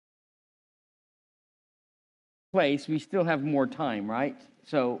place, we still have more time, right?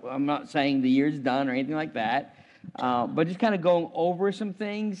 So I'm not saying the year's done or anything like that, but just kind of going over some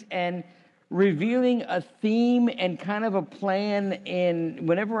things and revealing a theme and kind of a plan. And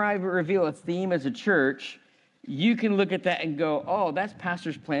whenever I reveal a theme as a church, you can look at that and go, oh, that's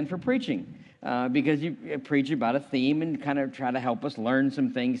pastor's plan for preaching, because you preach about a theme and kind of try to help us learn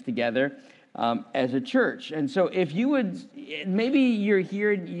some things together as a church. And so if you would, maybe you're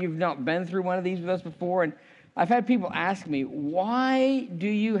here, you've not been through one of these with us before, and I've had people ask me, why do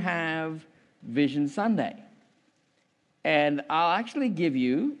you have Vision Sunday? And I'll actually give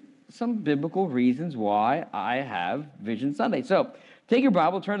you some biblical reasons why I have Vision Sunday. So take your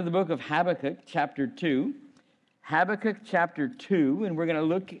Bible, turn to the book of Habakkuk, chapter 2. Habakkuk, chapter 2, and we're going to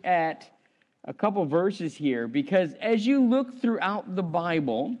look at a couple verses here, because as you look throughout the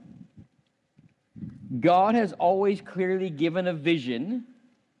Bible, God has always clearly given a vision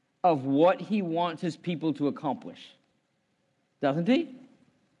of what he wants his people to accomplish. Doesn't he?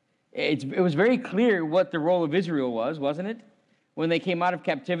 It was very clear what the role of Israel was, wasn't it? When they came out of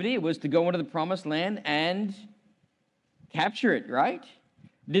captivity, it was to go into the promised land and capture it, right?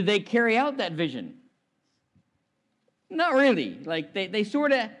 Did they carry out that vision? Not really. Like they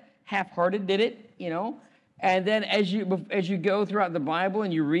sort of half-hearted did it, you know. And then as you go throughout the Bible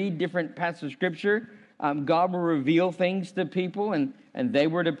and you read different passages of Scripture, God will reveal things to people, and they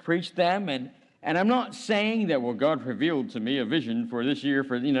were to preach them. And I'm not saying that, well, God revealed to me a vision for this year,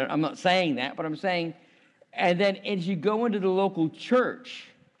 I'm not saying that, but I'm saying, and then as you go into the local church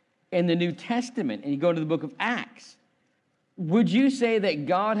in the New Testament and you go to the book of Acts, would you say that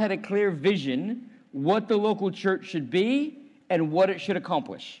God had a clear vision what the local church should be and what it should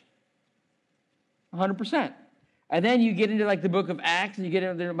accomplish? 100%. And then you get into like the book of Acts, and you get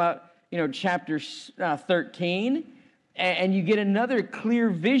into about chapter 13, and you get another clear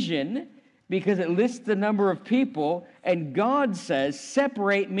vision because it lists the number of people, and God says,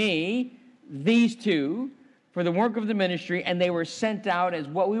 separate me, these two, for the work of the ministry, and they were sent out as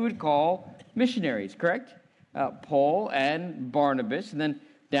what we would call missionaries, correct? Paul and Barnabas, and then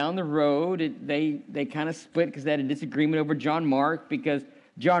down the road, they kind of split because they had a disagreement over John Mark, because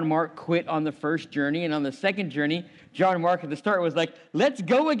John Mark quit on the first journey, and on the second journey, John Mark at the start was like, let's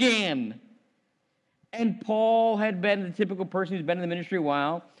go again. And Paul had been the typical person who's been in the ministry a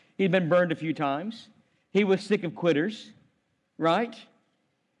while. He'd been burned a few times. He was sick of quitters, right?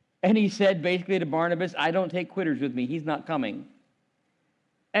 And he said basically to Barnabas, I don't take quitters with me. He's not coming.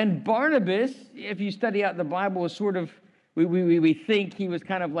 And Barnabas, if you study out the Bible, was sort of, we think he was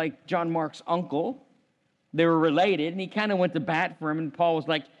kind of like John Mark's uncle. They were related, and he kind of went to bat for him, and Paul was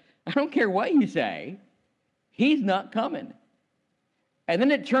like, I don't care what you say. He's not coming. And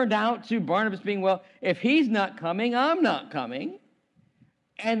then it turned out to Barnabas being, well, if he's not coming, I'm not coming.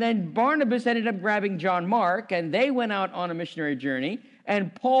 And then Barnabas ended up grabbing John Mark, and they went out on a missionary journey,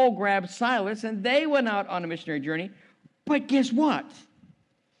 and Paul grabbed Silas, and they went out on a missionary journey. But guess what?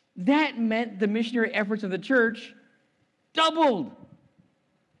 That meant the missionary efforts of the church doubled.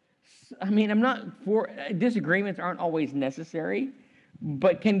 I mean, I'm not for, disagreements aren't always necessary,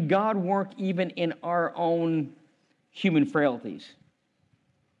 but can God work even in our own human frailties?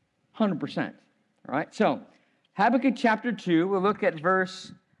 100%. All right, so Habakkuk chapter 2, we'll look at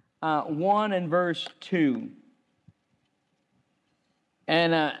verse 1 and verse 2.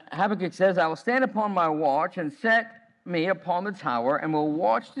 And Habakkuk says, I will stand upon my watch and set me upon the tower, and will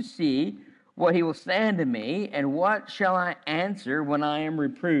watch to see what he will say unto me, and what shall I answer when I am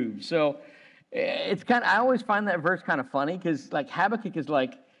reproved? So it's kind of, I always find that verse kind of funny, because like Habakkuk is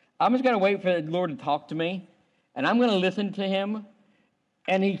like, I'm just going to wait for the Lord to talk to me, and I'm going to listen to him.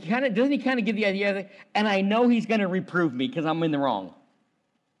 And he kind of, doesn't he kind of give the idea that, and I know he's going to reprove me because I'm in the wrong.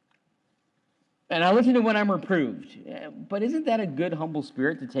 And I listen to when I'm reproved. But isn't that a good, humble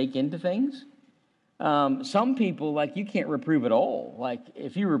spirit to take into things? Some people, like, you can't reprove at all. Like,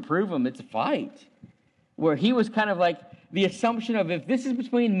 if you reprove them, it's a fight. Where he was kind of like the assumption of, if this is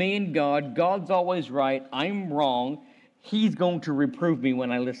between me and God, God's always right, I'm wrong, he's going to reprove me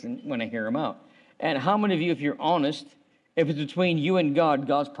when I listen, when I hear him out. And how many of you, if you're honest, if it's between you and God,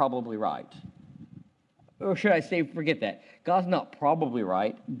 God's probably right? Or should I say, forget that. God's not probably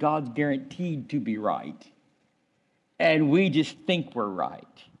right. God's guaranteed to be right. And we just think we're right.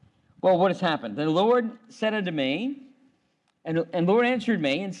 Well, what has happened? The Lord said unto me, and Lord answered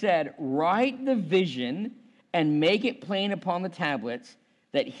me and said, write the vision and make it plain upon the tablets,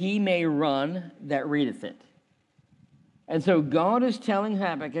 that he may run that readeth it. And so God is telling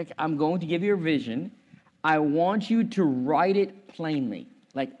Habakkuk, I'm going to give you a vision. I want you to write it plainly,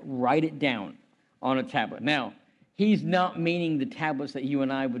 like write it down on a tablet. Now, he's not meaning the tablets that you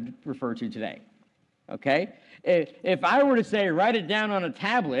and I would refer to today. okay? If I were to say, write it down on a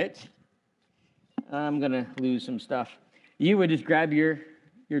tablet, I'm going to lose some stuff. You would just grab your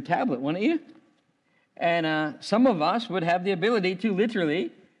tablet, wouldn't you? And some of us would have the ability to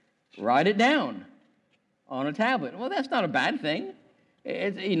literally write it down on a tablet. Well, that's not a bad thing.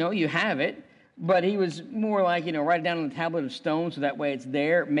 You have it. But he was more like, write it down on a tablet of stone so that way it's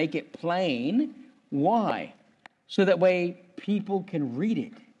there, make it plain. Why? So that way people can read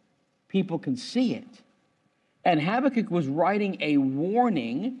it. People can see it. And Habakkuk was writing a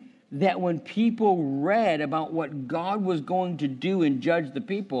warning that when people read about what God was going to do and judge the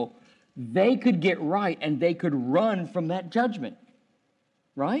people, they could get right and they could run from that judgment.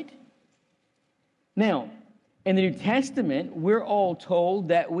 Right? Now, in the New Testament, we're all told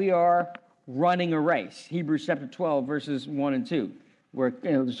that we are running a race. Hebrews chapter 12, verses 1 and 2, where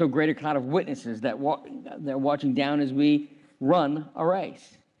there's so great a cloud of witnesses that they're watching down as we run a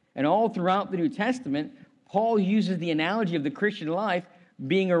race. And all throughout the New Testament, Paul uses the analogy of the Christian life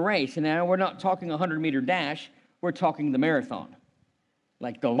being a race. And now we're not talking a 100-meter dash. We're talking the marathon,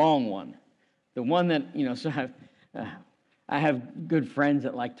 like the long one. The one that, so I have good friends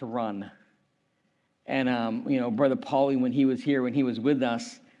that like to run. And, Brother Paulie, when he was here, when he was with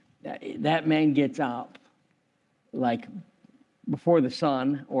us, that man gets up like before the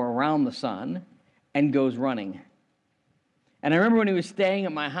sun or around the sun and goes running. And I remember when he was staying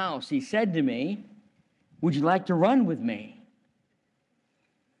at my house, he said to me, would you like to run with me?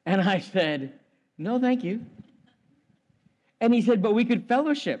 And I said, no, thank you. And he said, but we could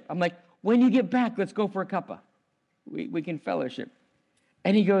fellowship. I'm like, when you get back, let's go for a cuppa. We can fellowship.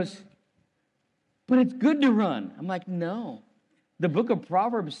 And he goes, but it's good to run. I'm like, no. The book of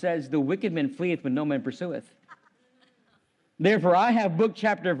Proverbs says, the wicked man fleeth when no man pursueth. Therefore, I have book,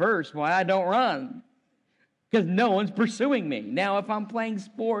 chapter, verse why I don't run. Because no one's pursuing me. Now, if I'm playing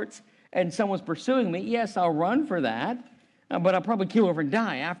sports and someone's pursuing me, yes, I'll run for that. But I'll probably keel over and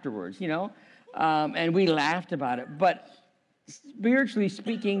die afterwards, And we laughed about it. But spiritually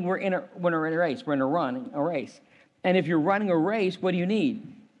speaking, we're in a race. We're in a race. And if you're running a race, what do you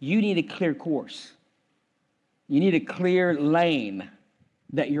need? You need a clear course. You need a clear lane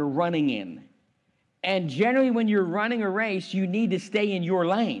that you're running in. And generally, when you're running a race, you need to stay in your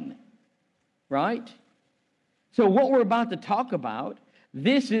lane, right? So what we're about to talk about,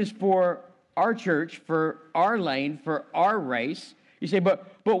 this is for our church, for our lane, for our race. You say, but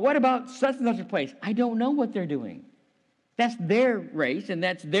what about such and such a place? I don't know what they're doing. That's their race, and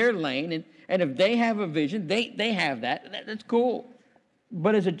that's their lane. And if they have a vision, they have that. That's cool.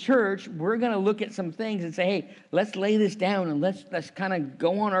 But as a church, we're going to look at some things and say, hey, let's lay this down and let's kind of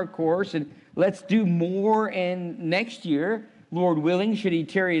go on our course and let's do more in next year, Lord willing, should he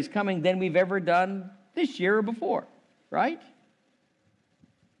tarry his coming, than we've ever done this year or before, right?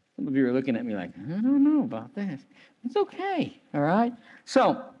 Some of you are looking at me like, I don't know about that. It's okay, all right?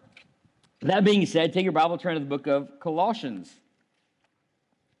 So, that being said, take your Bible, turn to the book of Colossians.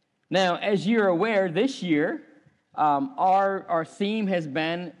 Now, as you're aware, this year, our theme has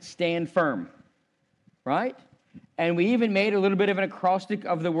been stand firm, right? And we even made a little bit of an acrostic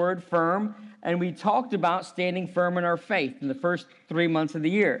of the word firm, and we talked about standing firm in our faith in the first 3 months of the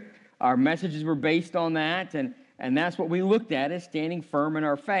year. Our messages were based on that, and that's what we looked at, is standing firm in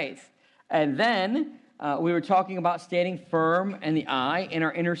our faith. And then we were talking about standing firm in the eye in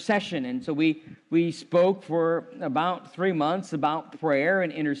our intercession. And so we spoke for about 3 months about prayer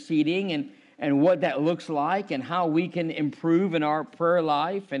and interceding and what that looks like and how we can improve in our prayer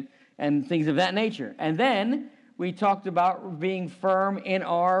life and things of that nature. And then we talked about being firm in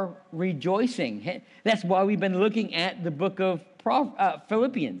our rejoicing. That's why we've been looking at the book of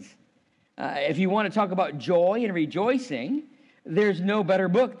Philippians. If you want to talk about joy and rejoicing, there's no better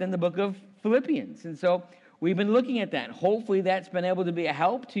book than the book of Philippians. And so we've been looking at that. Hopefully that's been able to be a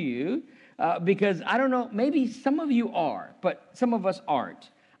help to you because I don't know, maybe some of you are, but some of us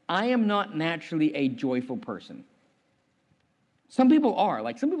aren't. I am not naturally a joyful person. Some people are.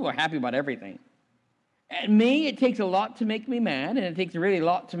 Like, some people are happy about everything. And me, it takes a lot to make me mad, and it takes a really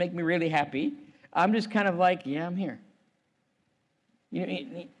lot to make me really happy. I'm just kind of like, yeah, I'm here.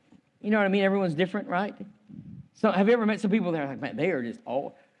 You know what I mean? Everyone's different, right? So have you ever met some people that are like, man, they are just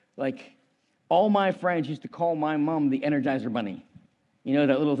all my friends used to call my mom the Energizer Bunny. You know,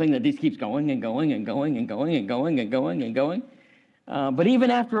 that little thing that just keeps going and going and going and going and going and going and going. But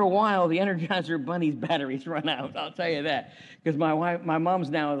even after a while, the Energizer Bunny's batteries run out. I'll tell you that. Because my mom's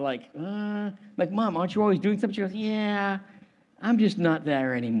now like, Mom, aren't you always doing something? She goes, yeah, I'm just not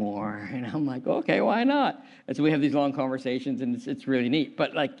there anymore. And I'm like, okay, why not? And so we have these long conversations, and it's really neat.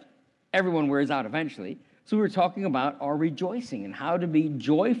 But like, everyone wears out eventually. So we were talking about our rejoicing and how to be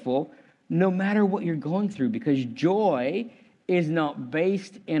joyful no matter what you're going through, because joy is not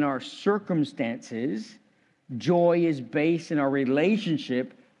based in our circumstances. Joy is based in our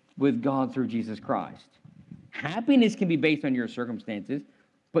relationship with God through Jesus Christ. Happiness can be based on your circumstances,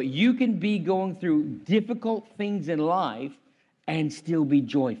 but you can be going through difficult things in life and still be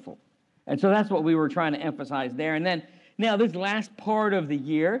joyful. And so that's what we were trying to emphasize there. And then now this last part of the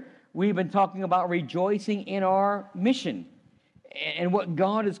year, we've been talking about rejoicing in our mission and what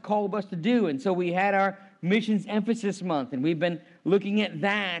God has called us to do. And so we had our missions emphasis month, and we've been looking at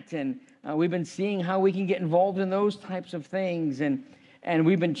that, and we've been seeing how we can get involved in those types of things, and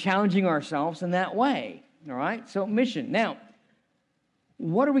we've been challenging ourselves in that way. All right, so mission. Now,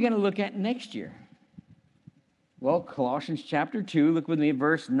 what are we going to look at next year? Well, Colossians chapter 2, look with me at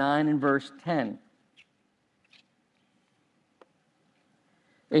verse 9 and verse 10.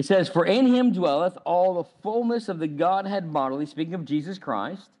 It says, "For in him dwelleth all the fullness of the Godhead bodily," speaking of Jesus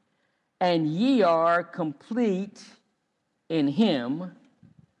Christ, "and ye are complete in him,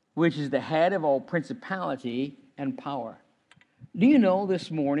 which is the head of all principality and power." Do you know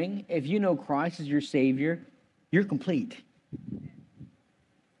this morning, if you know Christ as your Savior, you're complete.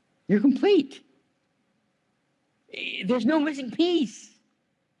 You're complete. There's no missing piece.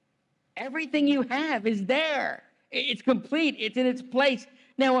 Everything you have is there. It's complete. It's in its place.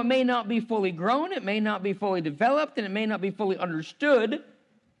 Now, it may not be fully grown, it may not be fully developed, and it may not be fully understood,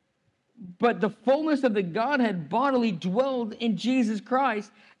 but the fullness of the Godhead bodily dwelled in Jesus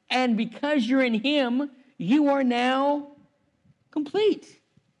Christ, and because you're in him, you are now complete.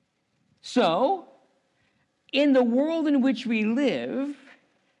 So, in the world in which we live,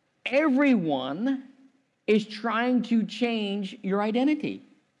 everyone is trying to change your identity.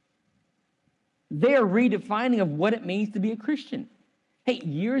 They are redefining of what it means to be a Christian. Hey,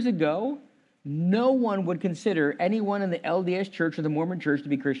 years ago, no one would consider anyone in the LDS Church or the Mormon Church to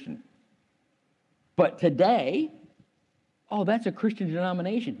be Christian. But today, oh, that's a Christian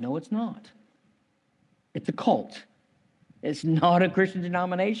denomination. No, it's not. It's a cult. It's not a Christian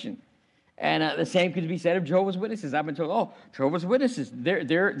denomination. And the same could be said of Jehovah's Witnesses. I've been told, oh, Jehovah's Witnesses,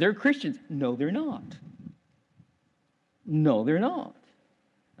 they're Christians. No, they're not. No, they're not.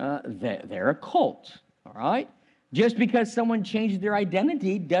 They're a cult, all right? Just because someone changes their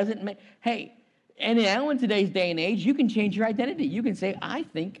identity doesn't make, hey, and now in today's day and age, you can change your identity. You can say, I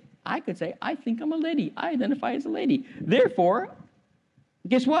think I'm a lady. I identify as a lady. Therefore,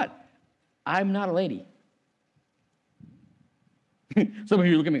 guess what? I'm not a lady. Some of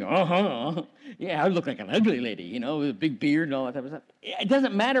you look at me and go, yeah, I look like an ugly lady, with a big beard and all that type of stuff. It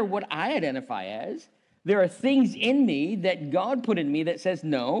doesn't matter what I identify as. There are things in me that God put in me that says,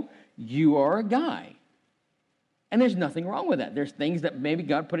 no, you are a guy. And there's nothing wrong with that. There's things that maybe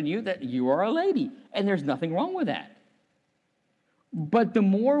God put in you that you are a lady, and there's nothing wrong with that. But the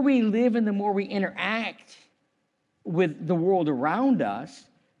more we live and the more we interact with the world around us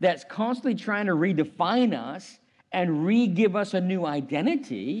that's constantly trying to redefine us and re-give us a new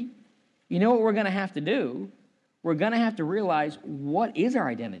identity, you know what we're going to have to do? We're going to have to realize, what is our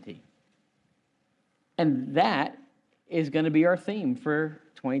identity? And that is going to be our theme for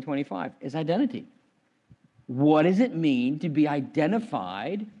 2025, is identity. What does it mean to be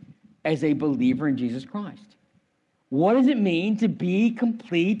identified as a believer in Jesus Christ? What does it mean to be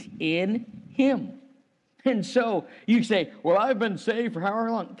complete in him? And so you say, well, I've been saved for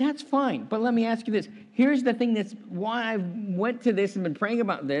however long. That's fine. But let me ask you this. Here's the thing that's why I went to this and been praying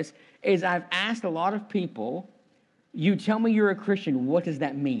about this, is I've asked a lot of people, you tell me you're a Christian, what does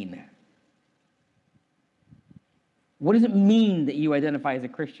that mean? What does it mean that you identify as a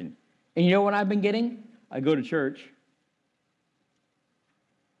Christian? And you know what I've been getting? I go to church.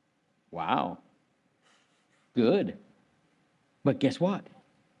 Wow. Good. But guess what?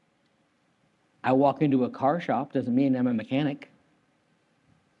 I walk into a car shop, doesn't mean I'm a mechanic.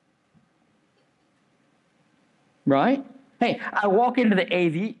 Right? Hey, I walk into the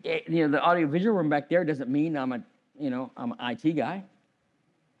AV, the audiovisual room back there, doesn't mean I'm an IT guy.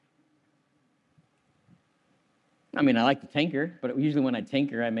 I mean, I like to tinker, but usually when I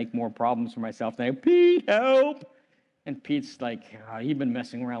tinker, I make more problems for myself than Pete, help! And Pete's like, oh, you've been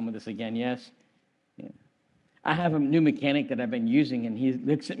messing around with this again, yes? Yeah. I have a new mechanic that I've been using, and he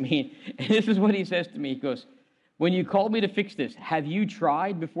looks at me, and this is what he says to me. He goes, when you called me to fix this, have you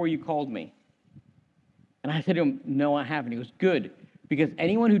tried before you called me? And I said to him, no, I haven't. He goes, good, because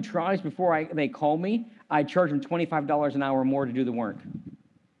anyone who tries before they call me, I charge them $25 an hour more to do the work.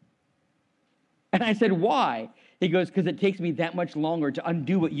 And I said, why? He goes, because it takes me that much longer to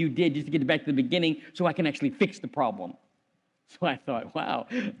undo what you did just to get back to the beginning so I can actually fix the problem. So I thought, wow,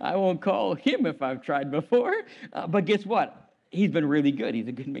 I won't call him if I've tried before. But guess what? he's been really good. He's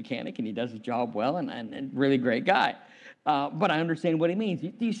a good mechanic, and he does his job well, and really great guy. But I understand what he means.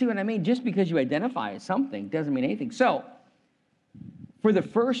 Do you see what I mean? Just because you identify as something doesn't mean anything. So for the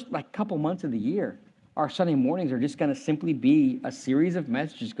first couple months of the year, our Sunday mornings are just going to simply be a series of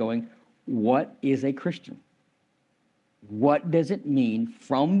messages going, what is a Christian? What does it mean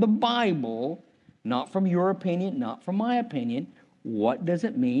from the Bible, not from your opinion, not from my opinion? What does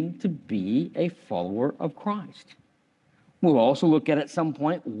it mean to be a follower of Christ? We'll also look at some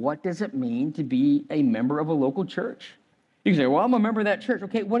point, what does it mean to be a member of a local church? You can say, well, I'm a member of that church.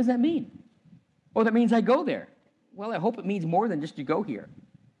 Okay, what does that mean? Well, that means I go there. Well, I hope it means more than just you go here,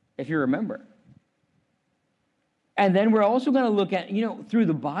 if you're a member. And then we're also going to look at, through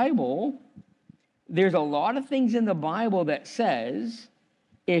the Bible, there's a lot of things in the Bible that says,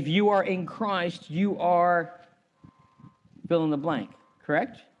 if you are in Christ, you are fill in the blank,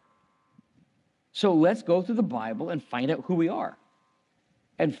 correct? So let's go through the Bible and find out who we are.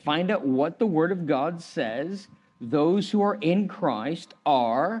 And find out what the Word of God says those who are in Christ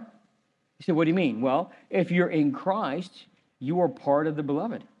are. You say, what do you mean? Well, if you're in Christ, you are part of the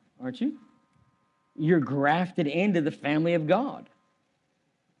beloved, aren't you? You're grafted into the family of God.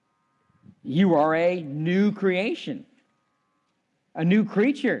 You are a new creation, a new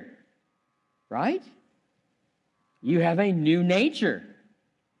creature, right? You have a new nature.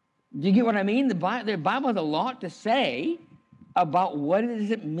 Do you get what I mean? The Bible has a lot to say about what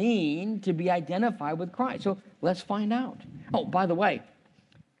does it mean to be identified with Christ. So let's find out. Oh, by the way,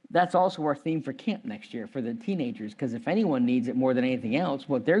 that's also our theme for camp next year for the teenagers, because if anyone needs it more than anything else,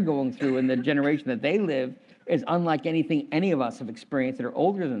 what they're going through in the generation that they live is unlike anything any of us have experienced that are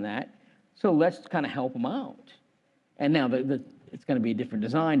older than that. So let's kind of help them out. And now it's going to be a different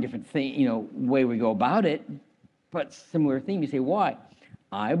design, different thing, way we go about it, but similar theme. You say, why?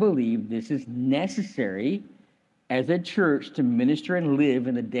 I believe this is necessary as a church to minister and live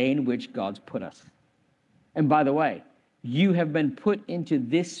in the day in which God's put us. And by the way, you have been put into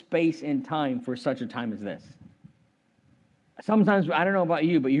this space and time for such a time as this. Sometimes, I don't know about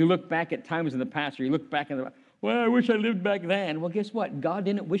you, but you look back at times in the past, or you look back well, I wish I lived back then. Well, guess what? God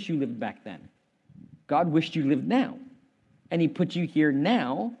didn't wish you lived back then. God wished you lived now. And he put you here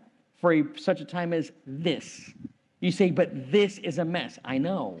now for such a time as this. You say, but this is a mess. I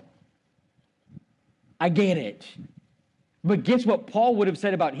know. I get it. But guess what Paul would have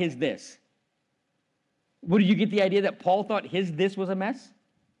said about his this? Would you get the idea that Paul thought his this was a mess?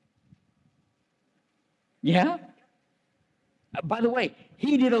 Yeah? By the way,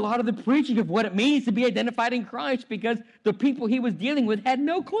 he did a lot of the preaching of what it means to be identified in Christ because the people he was dealing with had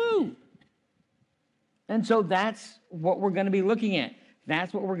no clue. And so that's what we're going to be looking at.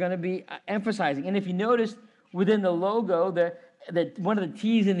 That's what we're going to be emphasizing. And if you notice within the logo, one of the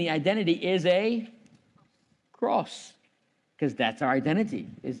T's in the identity is a cross, because that's our identity,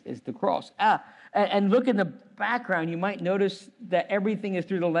 is the cross. And look in the background, you might notice that everything is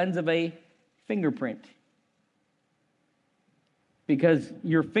through the lens of a fingerprint. Because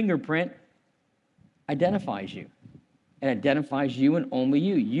your fingerprint identifies you. It identifies you and only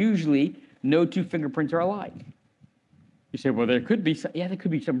you. Usually, no two fingerprints are alike. You say, well, there could be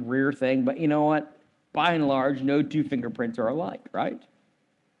some rare thing, but you know what? By and large, no two fingerprints are alike, right?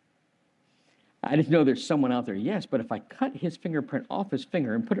 I just know there's someone out there, yes, but if I cut his fingerprint off his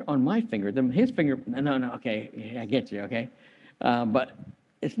finger and put it on my finger, then his finger, no, okay, I get you, okay? But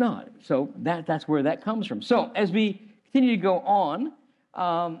it's not. So that's where that comes from. So as we continue to go on,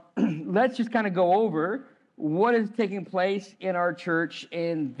 let's just kind of go over what is taking place in our church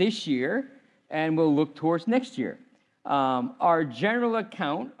in this year, and we'll look towards next year. Our general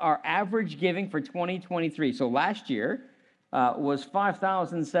account, our average giving for 2023, so last year was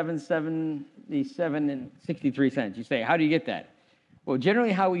 $5,777.63. You say, how do you get that? Well,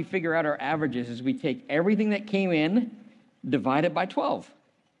 generally how we figure out our averages is we take everything that came in, divide it by 12.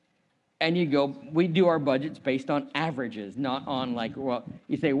 And we do our budgets based on averages, not on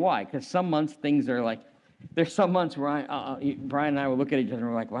you say, why? Because some months things are there's some months where Brian and I will look at each other and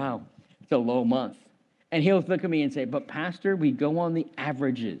we're like, wow, it's a low month. And he'll look at me and say, but Pastor, we go on the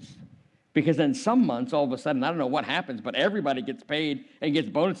averages. Because then some months, all of a sudden, I don't know what happens, but everybody gets paid and gets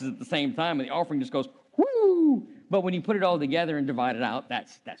bonuses at the same time, and the offering just goes, whoo! But when you put it all together and divide it out,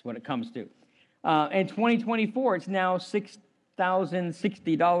 that's what it comes to. In 2024, it's now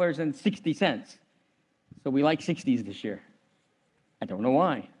 $6,060.60. So we like 60s this year. I don't know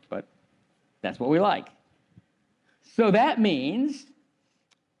why, but that's what we like. So that means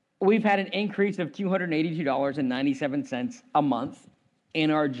we've had an increase of $282.97 a month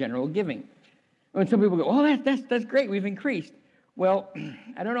in our general giving. When some people go, oh, that's great, we've increased. Well,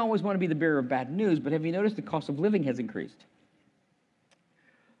 I don't always want to be the bearer of bad news, but have you noticed the cost of living has increased?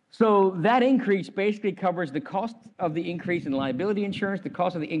 So that increase basically covers the cost of the increase in liability insurance, the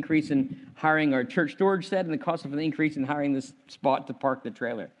cost of the increase in hiring our church storage set, and the cost of the increase in hiring this spot to park the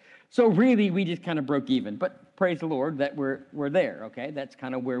trailer. So really, we just kind of broke even. But praise the Lord that we're there, okay? That's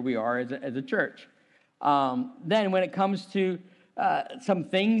kind of where we are as a church. Then when it comes to some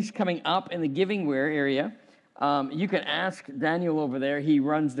things coming up in the givingware area, you can ask Daniel over there. He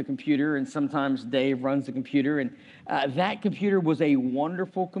runs the computer, and sometimes Dave runs the computer. And that computer was a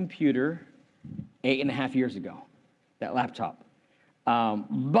wonderful computer 8.5 years ago, that laptop.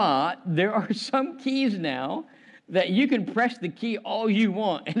 But there are some keys now that you can press the key all you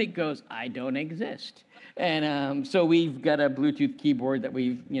want, and it goes, I don't exist. And so we've got a Bluetooth keyboard that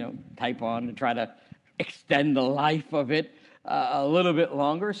we type on to try to extend the life of it a little bit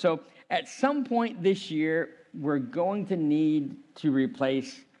longer. So at some point this year, we're going to need to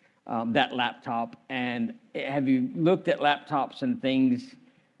replace that laptop. And have you looked at laptops and things?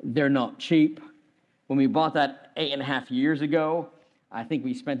 They're not cheap. When we bought that 8.5 years ago, I think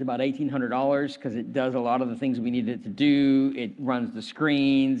we spent about $1,800 because it does a lot of the things we needed it to do. It runs the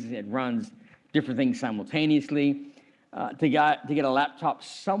screens. It runs different things simultaneously. To get a laptop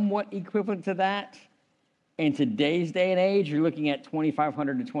somewhat equivalent to that, in today's day and age, you're looking at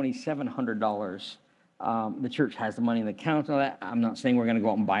 $2,500 to $2,700. The church has the money in the account and all that. I'm not saying we're going to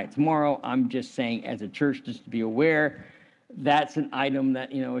go out and buy it tomorrow. I'm just saying, as a church, just to be aware, that's an item that,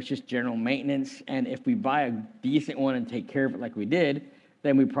 it's just general maintenance. And if we buy a decent one and take care of it like we did,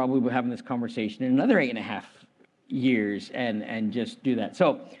 then we probably will be having this conversation in another 8.5 years and just do that.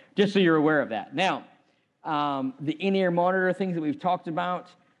 So just so you're aware of that. Now, the in-ear monitor things that we've talked about,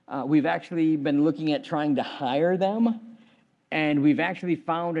 we've actually been looking at trying to hire them. And we've actually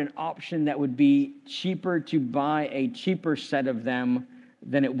found an option that would be cheaper to buy a cheaper set of them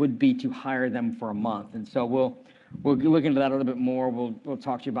than it would be to hire them for a month. And so we'll look into that a little bit more. We'll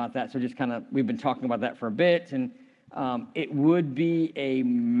talk to you about that. So just kind of, we've been talking about that for a bit. And it would be a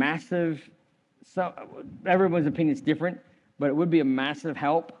massive, so everyone's opinion is different, but it would be a massive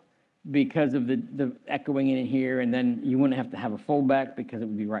help because of the echoing in here. And then you wouldn't have to have a foldback because it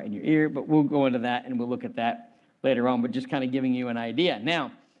would be right in your ear. But we'll go into that and we'll look at that later on, but just kind of giving you an idea.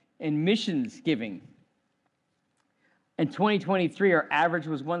 Now, in missions giving, in 2023, our average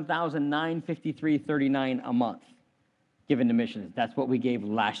was $1,953.39 a month given to missions. That's what we gave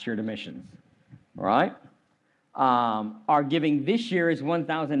last year to missions, all right? Our giving this year is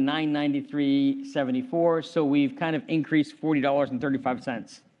 $1,993.74, so we've kind of increased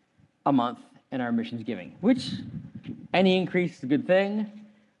 $40.35 a month in our missions giving, which any increase is a good thing.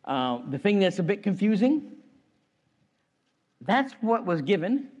 The thing that's a bit confusing, that's what was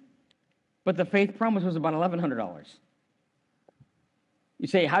given, but the faith promise was about $1,100. You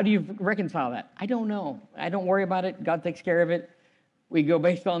say, how do you reconcile that? I don't know. I don't worry about it. God takes care of it. We go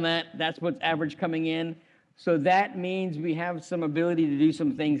based on that. That's what's average coming in. So that means we have some ability to do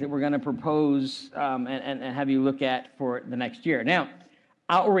some things that we're going to propose and have you look at for the next year. Now,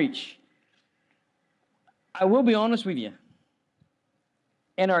 outreach. I will be honest with you.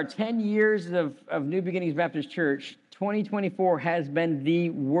 In our 10 years of New Beginnings Baptist Church, 2024 has been the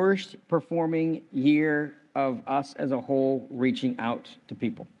worst performing year of us as a whole reaching out to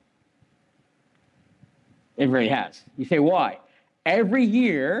people. It really has. You say, why? Every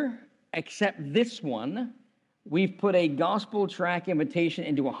year, except this one, we've put a gospel track invitation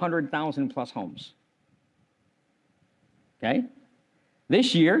into 100,000 plus homes. Okay?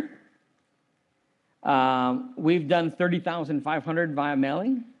 This year, we've done 30,500 via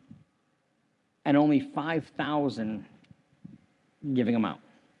mailing and only 5,000 giving them out.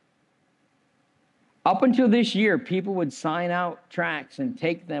 Up until this year, people would sign out tracts and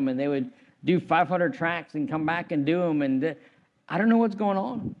take them, and they would do 500 tracts and come back and do them. And I don't know what's going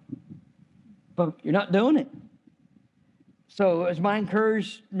on, but you're not doing it. So as my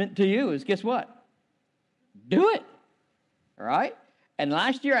encouragement to you is, guess what? Do it. All right? And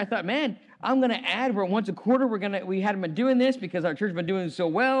last year I thought, man, I'm going to add, we're once a quarter, we hadn't been doing this because our church has been doing so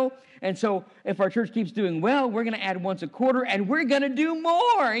well. And so if our church keeps doing well, we're going to add once a quarter and we're going to do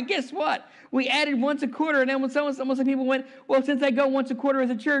more. And guess what? We added once a quarter. And then when some people went, well, since I go once a quarter as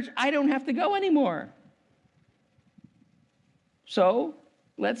a church, I don't have to go anymore. So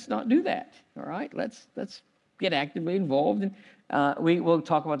let's not do that. All right? Let's get actively involved. And we'll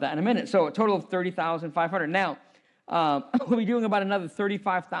talk about that in a minute. So a total of 30,500. Now, we'll be doing about another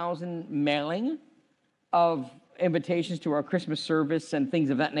 35,000 mailing of invitations to our Christmas service and things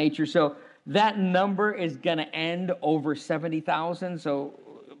of that nature. So that number is going to end over 70,000. So,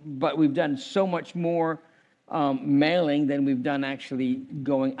 but we've done so much more mailing than we've done actually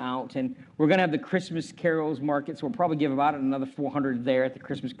going out. And we're going to have the Christmas carols market, so we'll probably give about another 400 there at the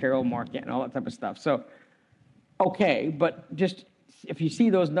Christmas carol market and all that type of stuff. So, okay, but just if you see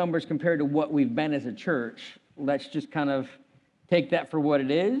those numbers compared to what we've been as a church, let's just kind of take that for what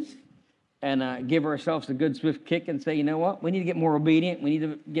it is and give ourselves a good swift kick and say, you know what, we need to get more obedient, we need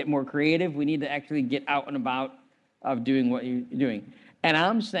to get more creative, we need to actually get out and about of doing what you're doing. And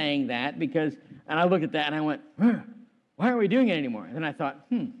I'm saying that because, and I looked at that and I went, why aren't we doing it anymore? And then I thought,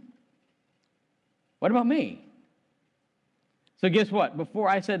 what about me? So guess what? Before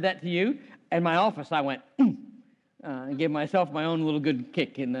I said that to you, in my office, I went, and gave myself my own little good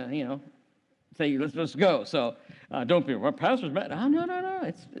kick in the, say, let's go. So don't be, well, pastor's mad. Oh, no.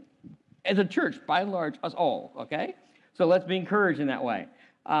 It's as a church, by and large, us all, okay? So let's be encouraged in that way.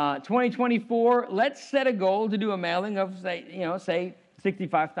 2024, let's set a goal to do a mailing of, say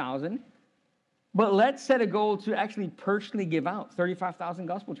 65,000. But let's set a goal to actually personally give out 35,000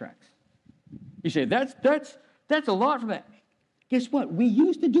 gospel tracts. You say, that's a lot for that. Guess what? We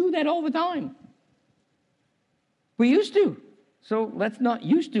used to do that all the time. We used to. So let's not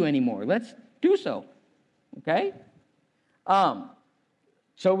used to anymore. Let's do so. Okay?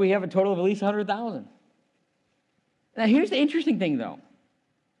 So we have a total of at least 100,000. Now here's the interesting thing, though.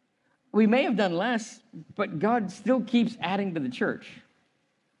 We may have done less, but God still keeps adding to the church.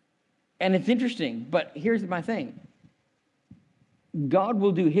 And it's interesting, but here's my thing. God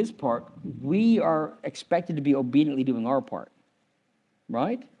will do his part. We are expected to be obediently doing our part.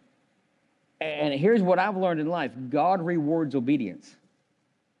 Right? And here's what I've learned in life. God rewards obedience.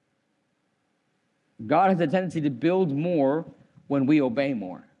 God has a tendency to build more when we obey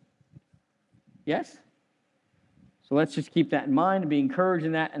more. Yes? So let's just keep that in mind and be encouraged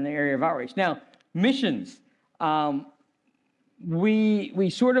in that in the area of outreach. Now, missions. We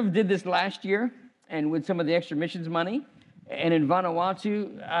sort of did this last year and with some of the extra missions money. And in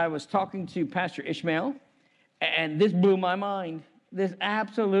Vanuatu, I was talking to Pastor Ishmael, and this blew my mind. This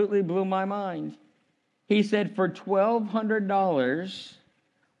absolutely blew my mind. He said for $1,200,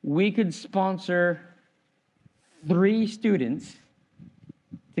 we could sponsor 3 students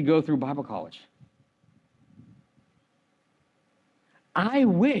to go through Bible college. I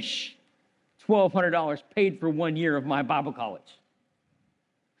wish $1,200 paid for 1 year of my Bible college.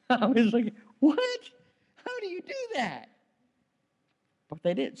 I was like, what? How do you do that? But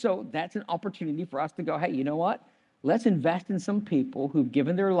they did. So that's an opportunity for us to go, hey, you know what? Let's invest in some people who've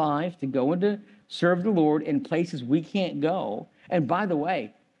given their lives to go and to serve the Lord in places we can't go. And by the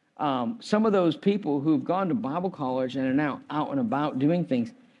way, some of those people who've gone to Bible college and are now out and about doing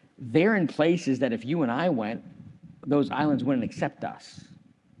things, they're in places that if you and I went, those islands wouldn't accept us.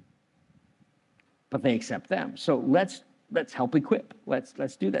 But they accept them. So let's help equip. Let's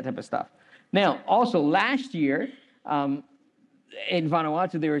do that type of stuff. Now, also last year in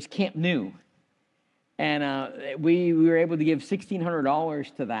Vanuatu, there was Camp New. And we were able to give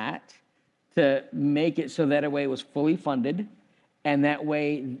 $1,600 to that to make it so that way it was fully funded. And that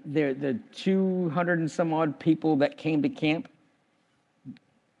way, the 200 and some odd people that came to camp,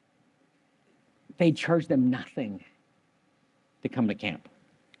 they charged them nothing to come to camp.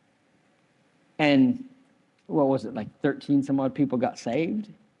 And what was it, like 13 some odd people got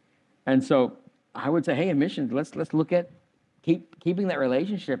saved? And so I would say, hey, in missions, let's look at keeping that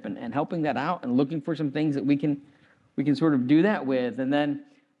relationship and helping that out and looking for some things that we can sort of do that with. And then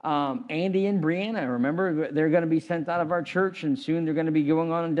Andy and Brianna, remember, they're going to be sent out of our church, and soon they're going to be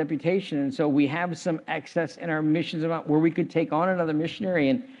going on deputation. And so we have some excess in our missions about where we could take on another missionary.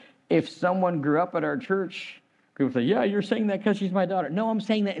 And if someone grew up at our church, people say, yeah, you're saying that because she's my daughter. No, I'm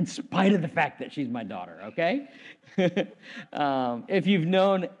saying that in spite of the fact that she's my daughter, okay? If you've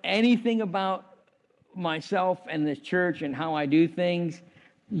known anything about myself and this church and how I do things,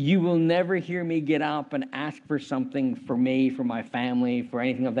 you will never hear me get up and ask for something for me, for my family, for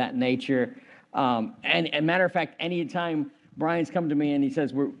anything of that nature. And a matter of fact, anytime Brian's come to me and he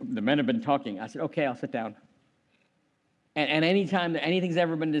says, the men have been talking, I said, okay, I'll sit down. And anytime that anything's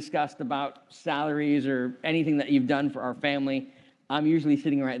ever been discussed about salaries or anything that you've done for our family, I'm usually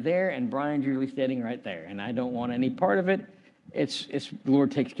sitting right there and Brian's usually sitting right there. And I don't want any part of it. It's the Lord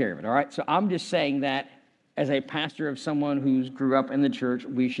takes care of it, all right? So I'm just saying that as a pastor of someone who's grew up in the church,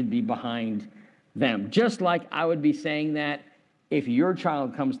 we should be behind them. Just like I would be saying that if your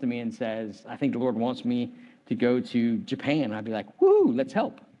child comes to me and says, I think the Lord wants me to go to Japan, I'd be like, woo, let's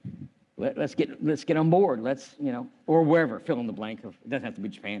help. Let's get on board. Let's, or wherever, fill in the blank. It doesn't have to be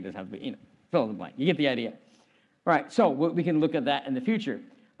Japan, it doesn't have to be, fill in the blank. You get the idea. All right, so we can look at that in the future.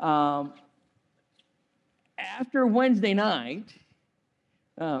 After Wednesday night,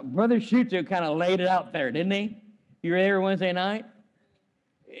 Brother Shuto kind of laid it out there, didn't he? You were there Wednesday night?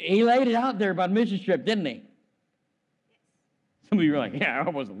 He laid it out there about mission trip, didn't he? Some of you were like, yeah, I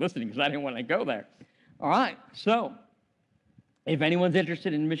wasn't listening because I didn't want to go there. All right, so if anyone's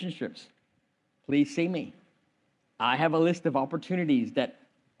interested in mission trips, please see me. I have a list of opportunities that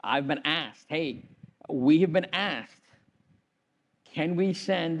I've been asked. Hey, we have been asked, can we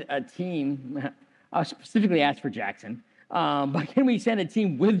send a team? I specifically asked for Jackson, but can we send a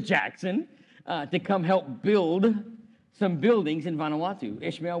team with Jackson to come help build some buildings in Vanuatu?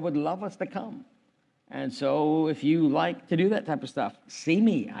 Ishmael would love us to come. And so if you like to do that type of stuff, see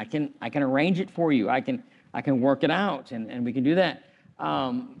me. I can arrange it for you. I can work it out, and we can do that.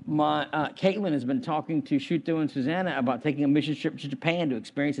 Caitlin has been talking to Shuto and Susanna about taking a mission trip to Japan to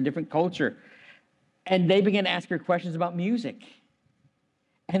experience a different culture. And they began to ask her questions about music.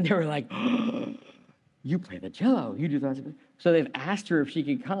 And they were like, oh, you play the cello, you do that. So they've asked her if she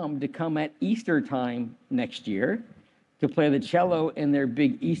could come at Easter time next year to play the cello in their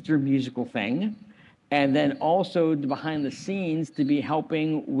big Easter musical thing. And then also behind the scenes to be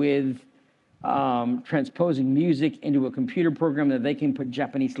helping with transposing music into a computer program that they can put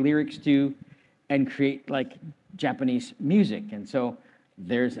Japanese lyrics to and create like Japanese music. And so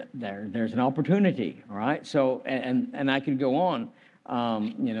there's an opportunity, all right? So, and I could go on.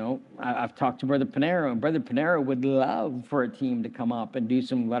 I've talked to Brother Panero, and Brother Panero would love for a team to come up and do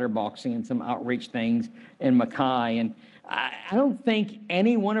some letterboxing and some outreach things in Mackay. And I don't think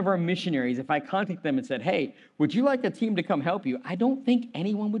any one of our missionaries, if I contact them and said, hey, would you like a team to come help you? I don't think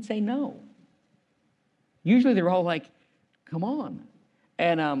anyone would say no. Usually they're all like, come on.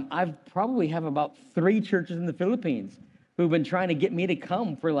 And I probably have about 3 churches in the Philippines who've been trying to get me to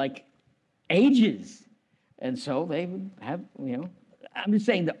come for like ages. And so they have, I'm just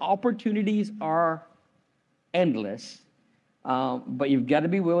saying the opportunities are endless, but you've got to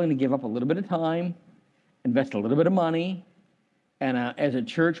be willing to give up a little bit of time, invest a little bit of money, and as a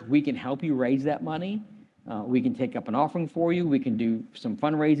church, we can help you raise that money. We can take up an offering for you. We can do some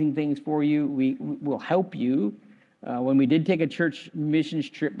fundraising things for you. We will help you. When we did take a church missions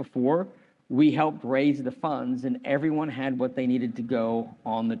trip before, we helped raise the funds, and everyone had what they needed to go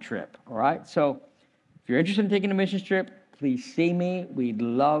on the trip, all right? So if you're interested in taking a missions trip, please see me. We'd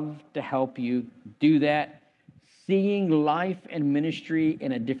love to help you do that. Seeing life and ministry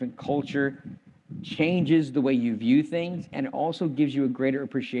in a different culture changes the way you view things, and it also gives you a greater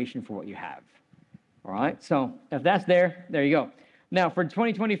appreciation for what you have. All right, so if that's there you go. Now for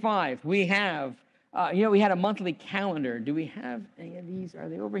 2025, we have, we had a monthly calendar. Do we have any of these? Are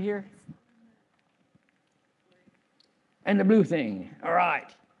they over here? And the blue thing. All right.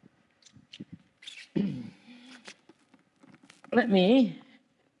 Let me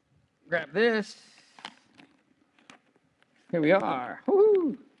grab this. Here we are.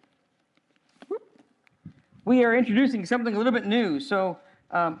 Woo-hoo. We are introducing something a little bit new. So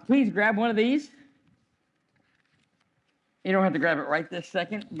please grab one of these. You don't have to grab it right this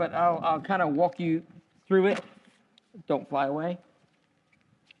second, but I'll kind of walk you through it. Don't fly away.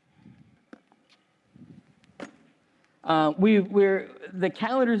 The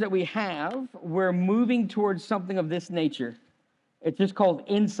calendars that we have, we're moving towards something of this nature. It's just called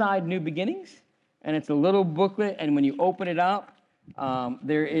Inside New Beginnings, and it's a little booklet, and when you open it up,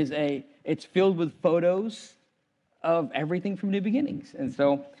 it's filled with photos of everything from New Beginnings. And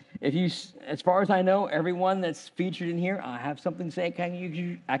so as far as I know, everyone that's featured in here, I have something to say,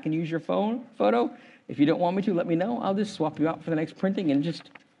 I can use your photo. If you don't want me to, let me know. I'll just swap you out for the next printing and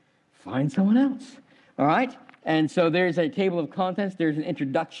just find someone else. All right? And so there's a table of contents. There's an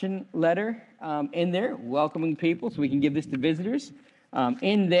introduction letter in there welcoming people so we can give this to visitors.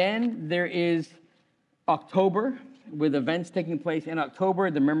 And then there is October with events taking place in October,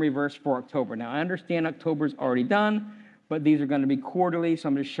 the memory verse for October. Now, I understand October's already done, but these are going to be quarterly, so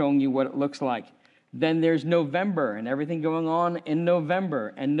I'm just showing you what it looks like. Then there's November and everything going on in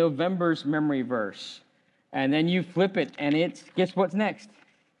November and November's memory verse. And then you flip it and guess what's next?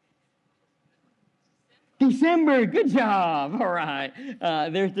 December, good job. All right.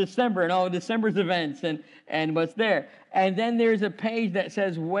 There's December and all of December's events and what's there. And then there's a page that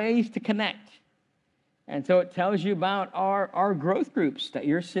says ways to connect. And so it tells you about our growth groups that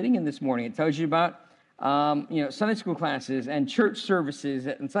you're sitting in this morning. It tells you about Sunday school classes and church services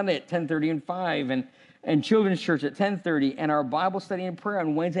on Sunday at 10:30 and 5 and children's church at 10:30 and our Bible study and prayer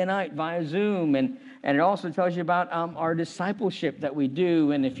on Wednesday night via Zoom. And it also tells you about our discipleship that we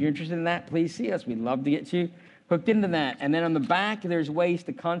do. And if you're interested in that, please see us. We'd love to get you hooked into that. And then on the back, there's ways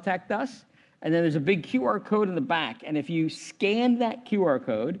to contact us. And then there's a big QR code in the back. And if you scan that QR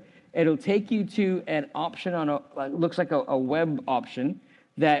code, it'll take you to an option looks like a web option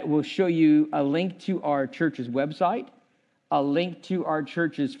that will show you a link to our church's website, a link to our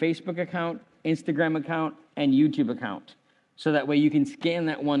church's Facebook account, Instagram account, and YouTube account. So that way you can scan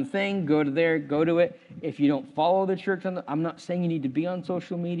that one thing, go to there, go to it. If you don't follow the church I'm not saying you need to be on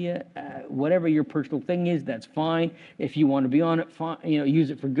social media. Whatever your personal thing is, that's fine. If you want to be on it, fine,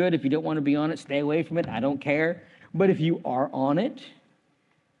 use it for good. If you don't want to be on it, stay away from it. I don't care. But if you are on it,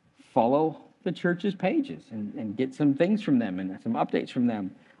 follow the church's pages and get some things from them and some updates from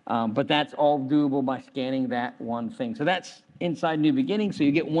them. But that's all doable by scanning that one thing. So that's Inside New Beginning. So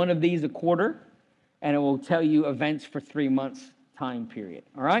you get one of these a quarter, and it will tell you events for 3 months time period.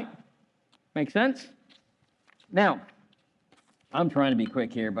 All right? Make sense? Now, I'm trying to be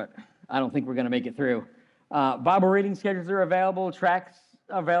quick here, but I don't think we're going to make it through. Bible reading schedules are available, tracks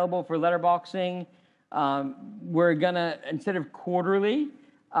available for letterboxing. We're going to, instead of quarterly,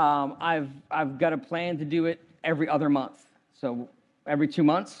 I've got a plan to do it every other month. So every 2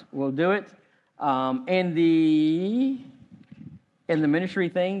 months, we'll do it. In the ministry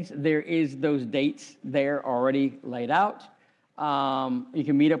things, there is those dates there already laid out. You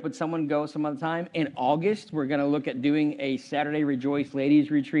can meet up with someone, go some other time. In August, we're going to look at doing a Saturday Rejoice Ladies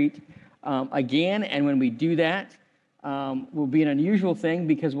Retreat again. And when we do that, will be an unusual thing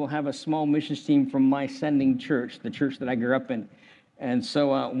because we'll have a small missions team from my sending church, the church that I grew up in. And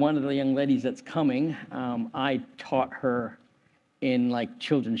so one of the young ladies that's coming, I taught her in like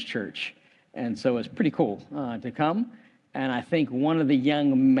children's church. And so it's pretty cool to come. And I think one of the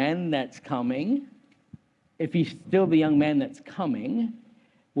young men that's coming, if he's still the young man that's coming,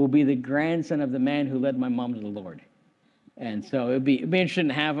 will be the grandson of the man who led my mom to the Lord. And so it'd be interesting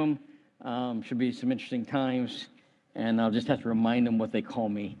to have him. Should be some interesting times. And I'll just have to remind them what they call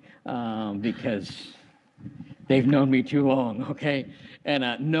me because they've known me too long, okay?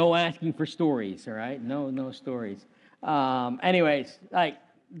 And no asking for stories, all right? No stories. Anyways,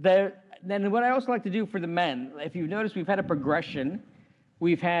 then what I also like to do for the men, if you've noticed, we've had a progression.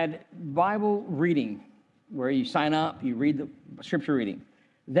 We've had Bible reading, where you sign up, you read the scripture reading.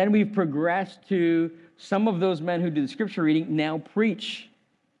 Then we've progressed to some of those men who do the scripture reading now preach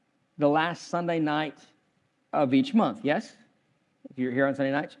the last Sunday night of each month, yes? If you're here on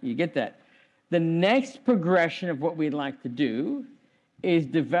Sunday nights, you get that. The next progression of what we'd like to do is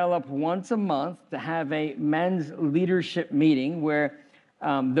develop once a month to have a men's leadership meeting where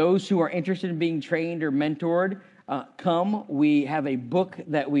those who are interested in being trained or mentored come. We have a book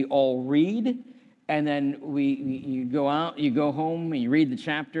that we all read, and then you go out, you go home, and you read the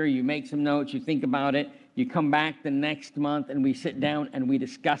chapter, you make some notes, you think about it, you come back the next month, and we sit down and we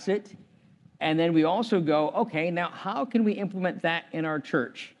discuss it. And then we also go, okay, now how can we implement that in our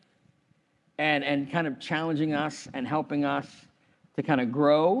church? And kind of challenging us and helping us to kind of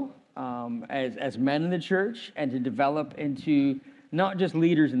grow as men in the church and to develop into not just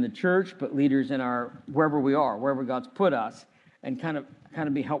leaders in the church, but leaders in wherever we are, wherever God's put us, and kind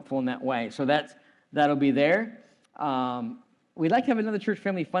of be helpful in that way. So that'll be there. We'd like to have another church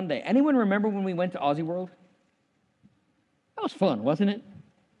family fun day. Anyone remember when we went to Aussie World? That was fun, wasn't it?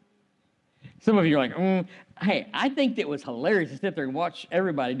 Some of you are like, hey, I think it was hilarious to sit there and watch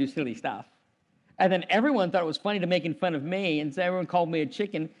everybody do silly stuff. And then everyone thought it was funny to making fun of me, and so everyone called me a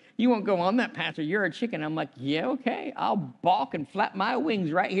chicken. You won't go on that, Pastor. You're a chicken. I'm like, yeah, okay. I'll balk and flap my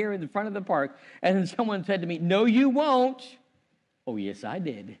wings right here in the front of the park. And then someone said to me, no, you won't. Oh, yes, I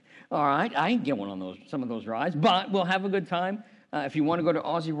did. All right, I ain't going on some of those rides, but we'll have a good time. If you want to go to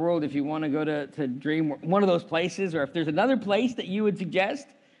Aussie World, if you want to go to Dream, one of those places, or if there's another place that you would suggest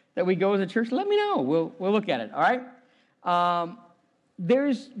that we go as a church, let me know. We'll look at it, all right?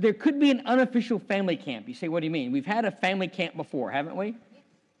 There could be an unofficial family camp. You say, what do you mean? We've had a family camp before, haven't we?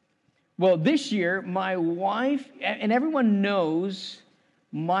 Well, this year, my wife, and everyone knows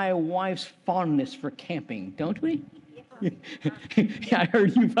my wife's fondness for camping, don't we? Yeah, I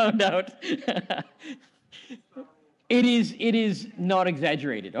heard you found out. It is not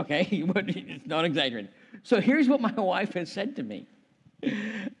exaggerated, okay? It's not exaggerated. So here's what my wife has said to me.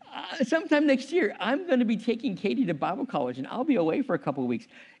 Sometime next year, I'm going to be taking Katie to Bible college, and I'll be away for a couple of weeks.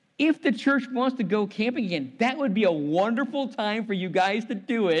 If the church wants to go camping again, that would be a wonderful time for you guys to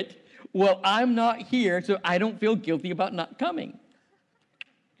do it. Well, I'm not here, so I don't feel guilty about not coming.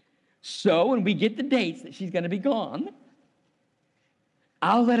 So when we get the dates that she's going to be gone,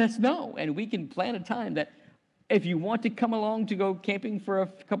 I'll let us know, and we can plan a time that if you want to come along to go camping for a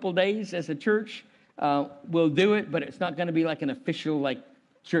couple of days as a church, we'll do it, but it's not going to be like an official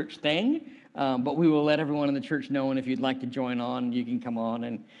church thing. But we will let everyone in the church know, and if you'd like to join on, you can come on,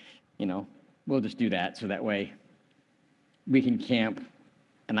 and we'll just do that so that way we can camp,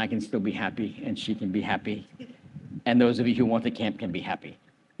 and I can still be happy, and she can be happy, and those of you who want to camp can be happy.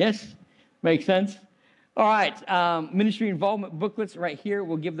 Yes? Makes sense? All right. Ministry involvement booklets right here.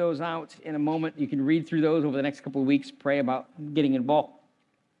 We'll give those out in a moment. You can read through those over the next couple of weeks. Pray about getting involved.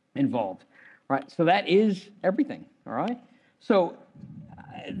 All right. So that is everything. All right. So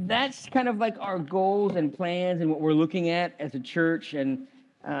that's kind of like our goals and plans and what we're looking at as a church. And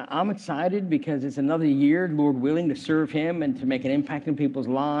I'm excited because it's another year, Lord willing, to serve Him and to make an impact in people's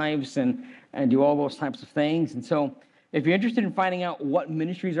lives and do all those types of things. And so if you're interested in finding out what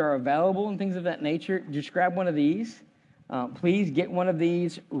ministries are available and things of that nature, just grab one of these. Please get one of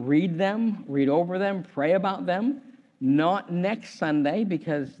these, read them, read over them, pray about them. Not next Sunday,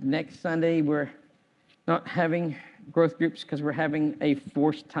 because next Sunday we're not having growth groups because we're having a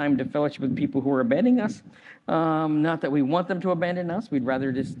forced time to fellowship with people who are abandoning us. Not that we want them to abandon us. We'd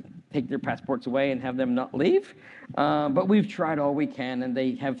rather just take their passports away and have them not leave. But we've tried all we can, and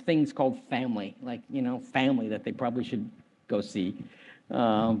they have things called family, like, family that they probably should go see.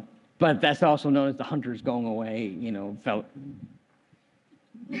 But that's also known as the hunters going away, you know what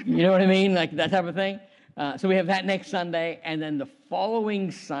I mean? Like that type of thing. So we have that next Sunday, and then the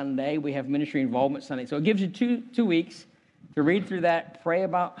following Sunday, we have Ministry Involvement Sunday. So it gives you two weeks to read through that, pray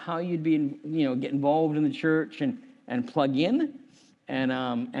about how you'd be, get involved in the church and plug in.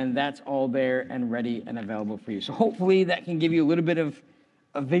 And that's all there and ready and available for you. So hopefully that can give you a little bit of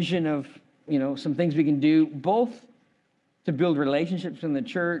a vision of, some things we can do, both to build relationships in the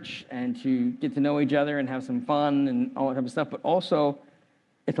church and to get to know each other and have some fun and all that type of stuff, but also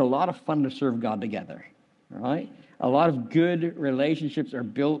it's a lot of fun to serve God together. All right? A lot of good relationships are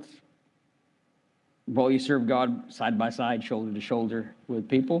built while you serve God side by side, shoulder to shoulder with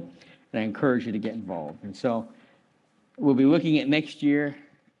people. And I encourage you to get involved. And so we'll be looking at next year,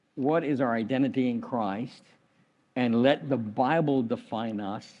 what is our identity in Christ? And let the Bible define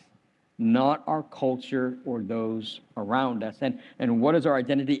us, not our culture or those around us. And what is our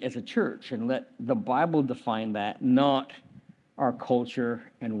identity as a church? And let the Bible define that, not our culture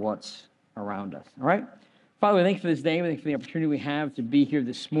and what's around us. All right? Father, thanks for this day. Thanks for the opportunity we have to be here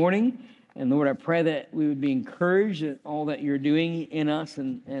this morning. And Lord, I pray that we would be encouraged at all that you're doing in us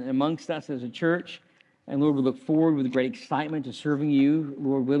and amongst us as a church. And Lord, we look forward with great excitement to serving you.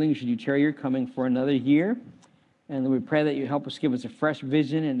 Lord willing, should you tarry your coming for another year. And Lord, we pray that you help us, give us a fresh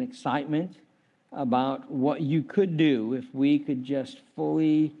vision and excitement about what you could do if we could just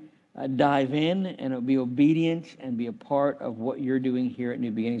fully dive in and be obedient and be a part of what you're doing here at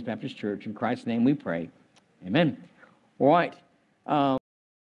New Beginnings Baptist Church. In Christ's name we pray. Amen. All right.